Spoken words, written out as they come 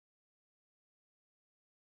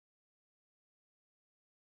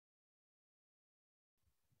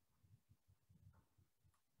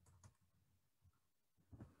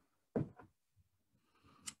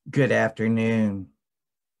Good afternoon.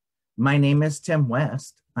 My name is Tim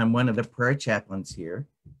West. I'm one of the prayer chaplains here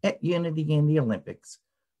at Unity in the Olympics,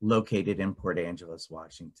 located in Port Angeles,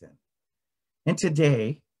 Washington. And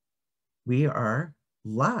today we are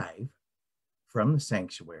live from the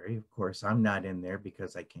sanctuary. Of course, I'm not in there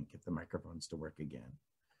because I can't get the microphones to work again.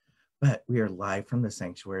 But we are live from the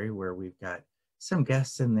sanctuary where we've got some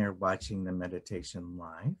guests in there watching the meditation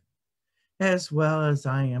live, as well as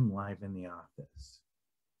I am live in the office.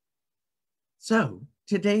 So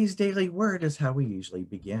today's daily word is how we usually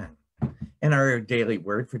begin. And our daily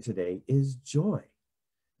word for today is joy.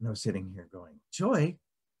 And I was sitting here going, joy?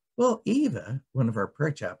 Well, Eva, one of our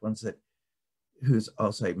prayer chaplains who's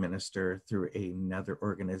also a minister through another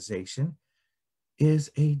organization,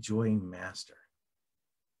 is a joy master.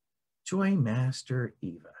 Joy master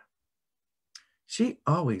Eva. She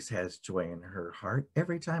always has joy in her heart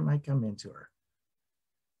every time I come into her.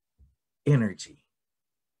 Energy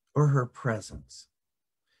or her presence.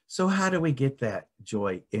 So how do we get that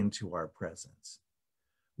joy into our presence?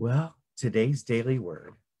 Well, today's daily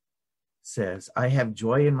word says, I have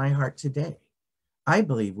joy in my heart today. I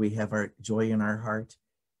believe we have our joy in our heart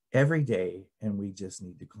every day, and we just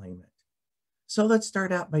need to claim it. So let's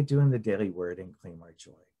start out by doing the daily word and claim our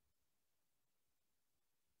joy.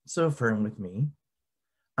 So affirm with me,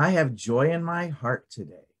 I have joy in my heart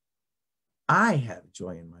today. I have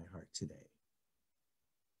joy in my heart today.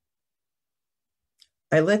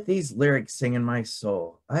 I let these lyrics sing in my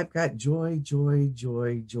soul. I've got joy, joy,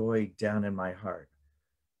 joy, joy down in my heart.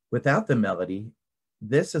 Without the melody,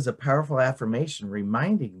 this is a powerful affirmation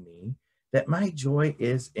reminding me that my joy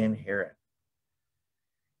is inherent.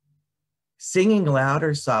 Singing loud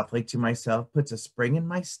or softly to myself puts a spring in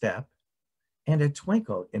my step and a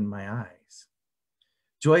twinkle in my eyes.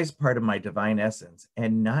 Joy is part of my divine essence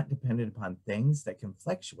and not dependent upon things that can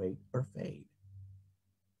fluctuate or fade.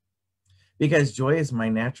 Because joy is my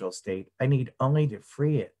natural state, I need only to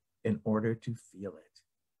free it in order to feel it.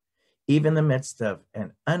 Even in the midst of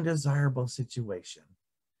an undesirable situation,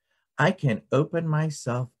 I can open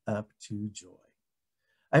myself up to joy.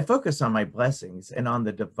 I focus on my blessings and on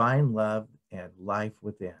the divine love and life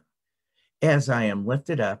within. As I am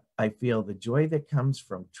lifted up, I feel the joy that comes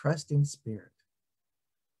from trusting spirit.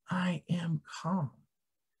 I am calm,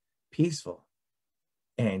 peaceful,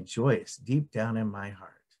 and joyous deep down in my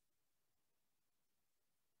heart.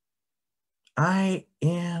 I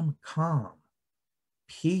am calm,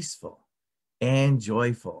 peaceful, and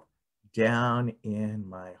joyful down in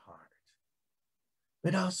my heart,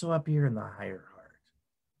 but also up here in the higher heart.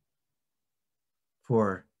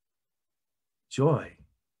 For joy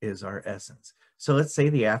is our essence. So let's say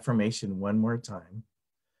the affirmation one more time.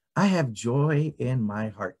 I have joy in my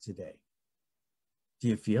heart today. Do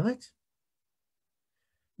you feel it?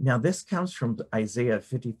 Now this comes from Isaiah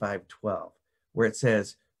 55:12, where it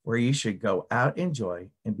says, where you should go out in joy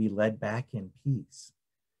and be led back in peace.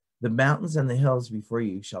 The mountains and the hills before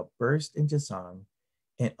you shall burst into song,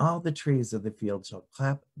 and all the trees of the field shall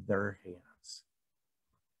clap their hands.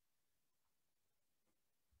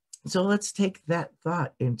 So let's take that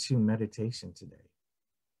thought into meditation today.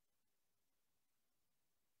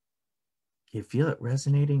 You feel it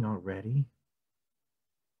resonating already?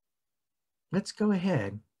 Let's go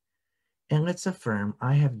ahead and let's affirm,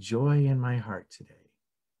 I have joy in my heart today.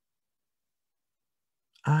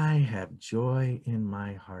 I have joy in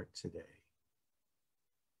my heart today.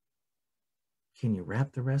 Can you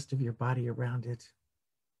wrap the rest of your body around it?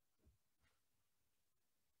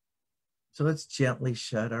 So let's gently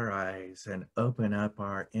shut our eyes and open up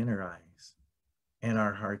our inner eyes and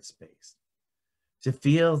our heart space to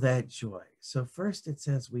feel that joy. So first it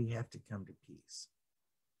says we have to come to peace.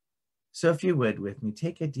 So if you would with me,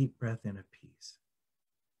 take a deep breath in of peace.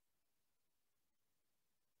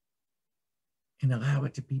 And allow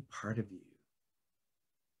it to be part of you.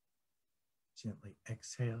 Gently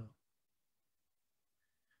exhale.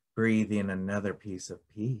 Breathe in another piece of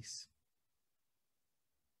peace.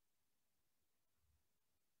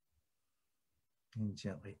 And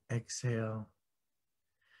gently exhale.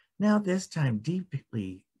 Now this time,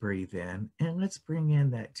 deeply breathe in, and let's bring in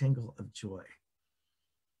that tingle of joy.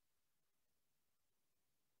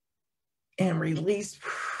 And release.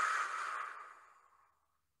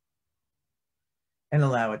 And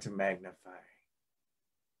allow it to magnify.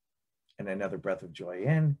 And another breath of joy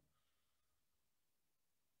in.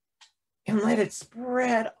 And let it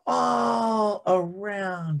spread all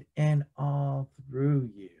around and all through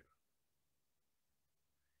you.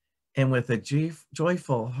 And with a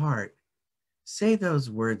joyful heart, say those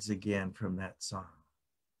words again from that song.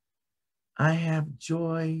 I have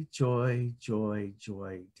joy, joy, joy,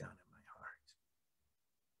 joy down in my heart.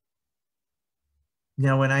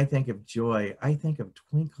 Now, when I think of joy, I think of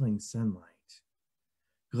twinkling sunlight,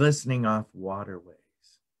 glistening off waterways.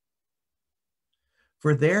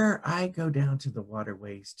 For there I go down to the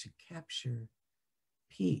waterways to capture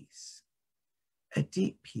peace, a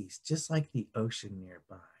deep peace, just like the ocean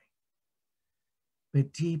nearby,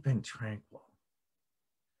 but deep and tranquil.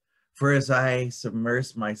 For as I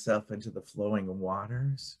submerge myself into the flowing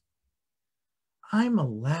waters, I'm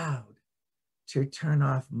allowed to turn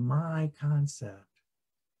off my concept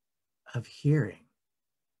of hearing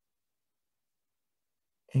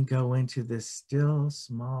and go into this still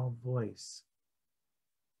small voice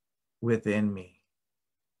within me.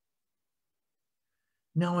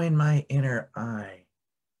 Knowing my inner eye,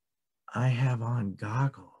 I have on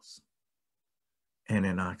goggles and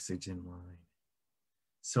an oxygen line.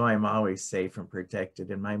 So I'm always safe and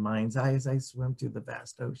protected in my mind's eye as I swim through the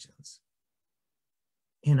vast oceans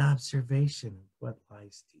in observation of what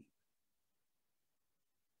lies deep.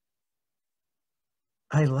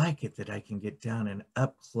 I like it that I can get down and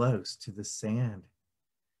up close to the sand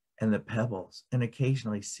and the pebbles and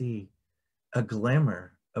occasionally see a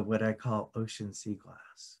glimmer of what I call ocean sea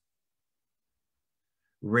glass,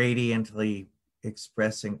 radiantly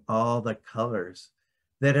expressing all the colors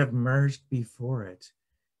that have merged before it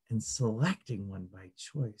and selecting one by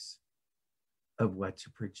choice of what to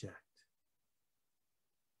project.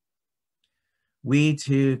 We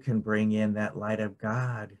too can bring in that light of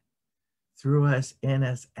God through us, in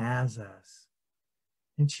us, as us,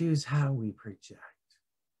 and choose how we project.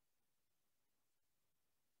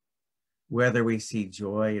 Whether we see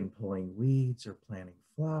joy in pulling weeds or planting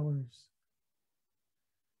flowers,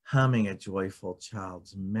 humming a joyful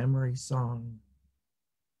child's memory song,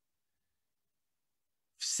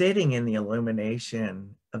 sitting in the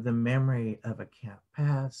illumination of the memory of a camp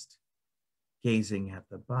past, gazing at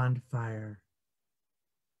the bonfire,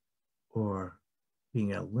 or being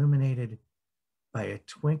illuminated by a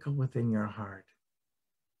twinkle within your heart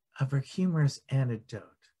of a humorous anecdote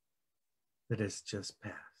that has just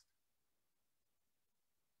passed.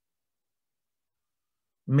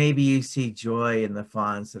 Maybe you see joy in the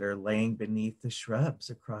fawns that are laying beneath the shrubs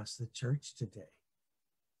across the church today.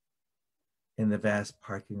 In the vast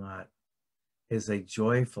parking lot as they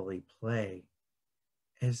joyfully play,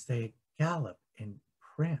 as they gallop and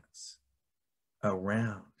prance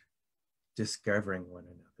around, discovering one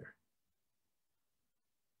another.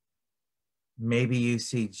 Maybe you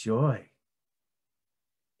see joy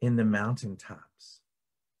in the mountaintops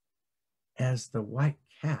as the white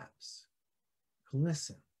caps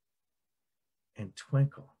glisten and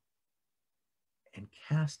twinkle and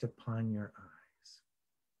cast upon your eyes.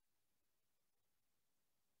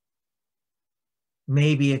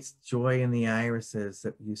 Maybe it's joy in the irises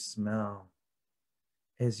that you smell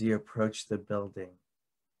as you approach the building,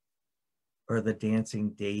 or the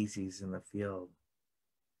dancing daisies in the field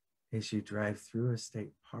as you drive through a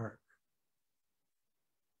state park.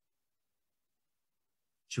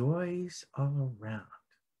 Joy's all around.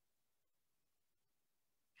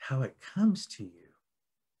 How it comes to you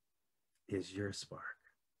is your spark.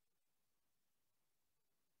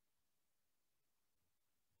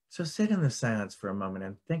 So sit in the silence for a moment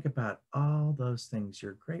and think about all those things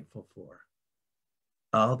you're grateful for,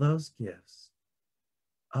 all those gifts,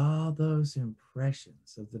 all those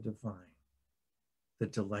impressions of the divine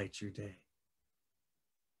that delight your day.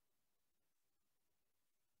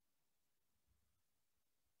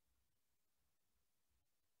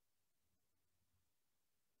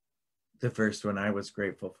 The first one I was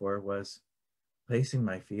grateful for was placing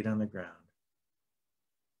my feet on the ground.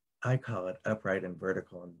 I call it upright and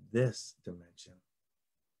vertical in this dimension,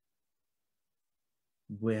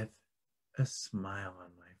 with a smile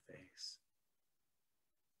on my face.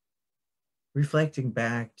 Reflecting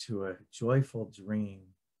back to a joyful dream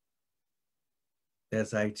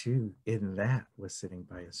as I too, in that, was sitting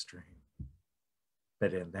by a stream,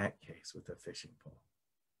 but in that case with a fishing pole.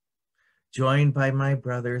 Joined by my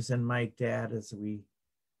brothers and my dad as we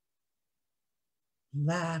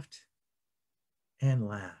laughed and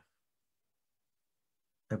laughed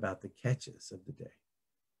about the catches of the day.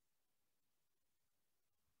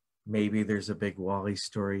 Maybe there's a big Wally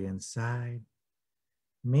story inside.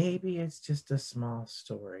 Maybe it's just a small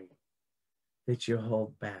story that you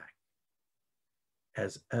hold back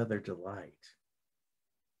as other delight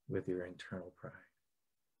with your internal pride.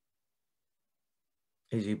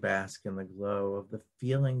 As you bask in the glow of the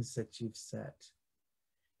feelings that you've set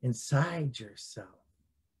inside yourself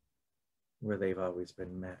where they've always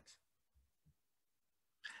been met.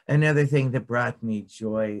 Another thing that brought me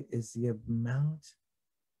joy is the amount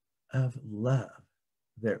of love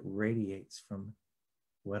that radiates from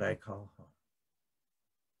what I call home.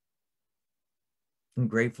 I'm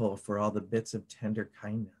grateful for all the bits of tender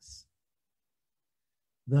kindness.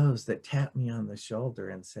 Those that tap me on the shoulder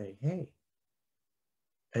and say, hey,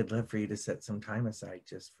 I'd love for you to set some time aside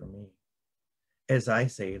just for me, as I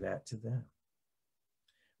say that to them.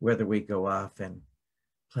 Whether we go off and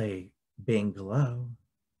play Bingalow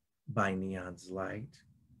by Neon's light,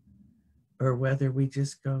 or whether we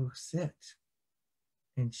just go sit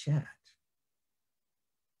and chat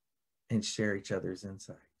and share each other's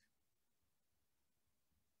insight.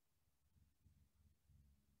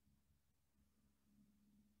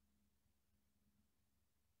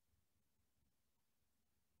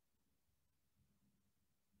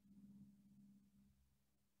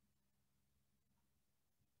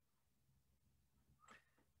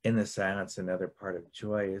 In the silence, another part of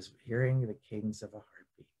joy is hearing the cadence of a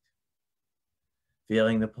heartbeat,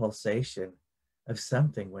 feeling the pulsation of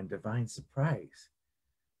something when divine surprise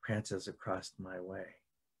prances across my way.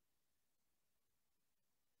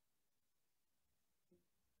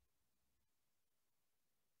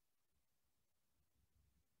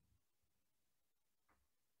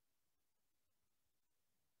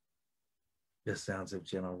 The sounds of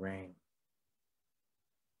gentle rain,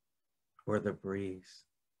 or the breeze,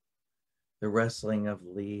 the rustling of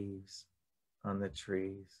leaves on the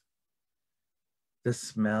trees, the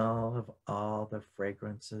smell of all the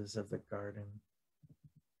fragrances of the garden,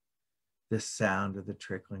 the sound of the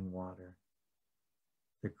trickling water,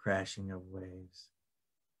 the crashing of waves,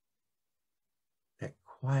 that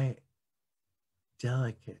quiet,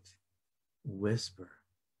 delicate whisper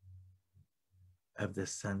of the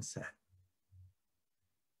sunset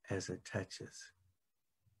as it touches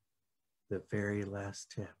the very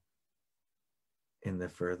last tip in the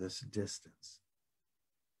furthest distance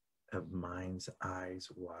of mind's eye's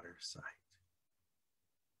water sight.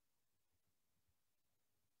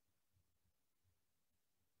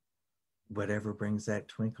 Whatever brings that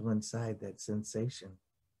twinkle inside, that sensation,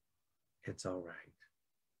 it's all right.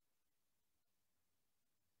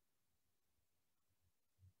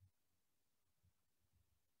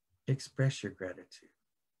 Express your gratitude.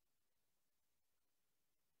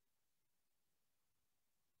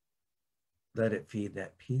 Let it feed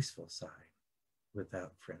that peaceful side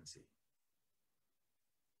without frenzy.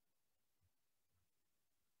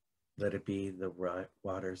 Let it be the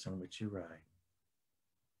waters on which you ride.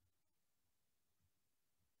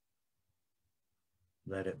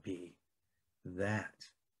 Let it be that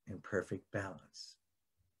in perfect balance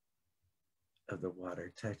of the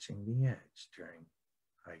water touching the edge during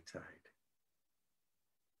high tide.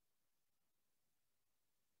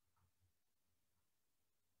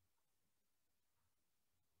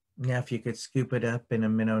 Now, if you could scoop it up in a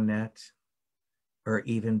minnow net, or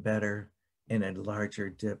even better, in a larger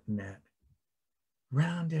dip net,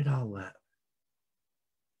 round it all up.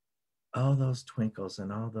 All those twinkles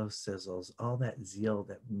and all those sizzles, all that zeal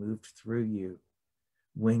that moved through you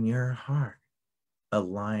when your heart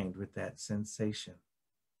aligned with that sensation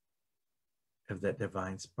of that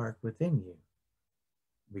divine spark within you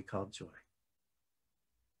we call joy.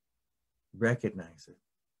 Recognize it,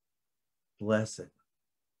 bless it,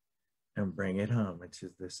 and bring it home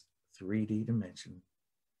into this 3D dimension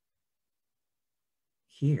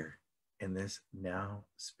here in this now,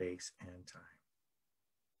 space, and time.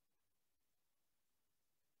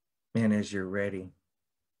 And as you're ready,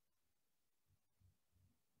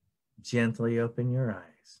 gently open your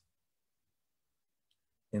eyes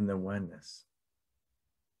in the oneness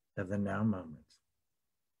of the now moment,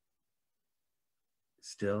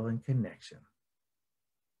 still in connection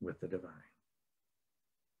with the divine.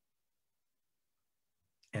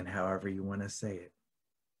 And however you want to say it,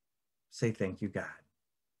 say thank you, God.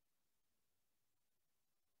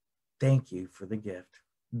 Thank you for the gift,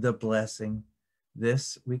 the blessing,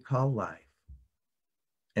 this we call life,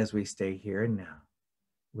 as we stay here and now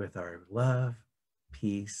with our love,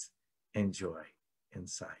 peace, and joy in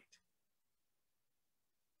sight.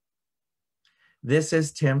 This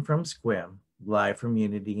is Tim from Sequim, live from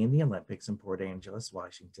Unity in the Olympics in Port Angeles,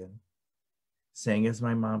 Washington, saying as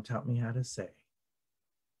my mom taught me how to say,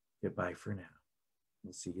 goodbye for now.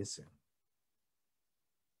 We'll see you soon.